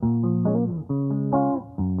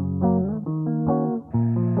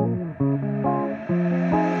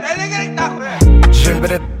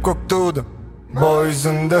көк туды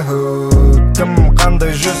бойзынды кім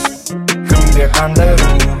қандай жүз кімде қандай ру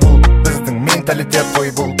бұл біздің менталитет қой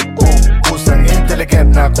бұл қусаң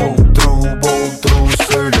интеллигент нақу тру бол тру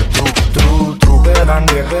сөйле тру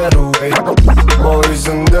қандай ру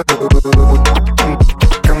бойзынды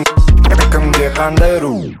кімде қандай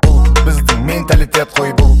ру бұл біздің менталитет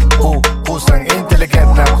қой бұл қусаң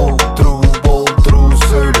интеллигент нақу тру бол тру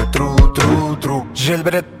сөйле тру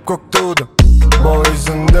желбіретіп көк туды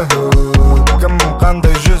бойзынды кім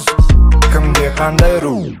қандай жүз кімде қандай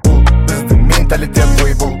ру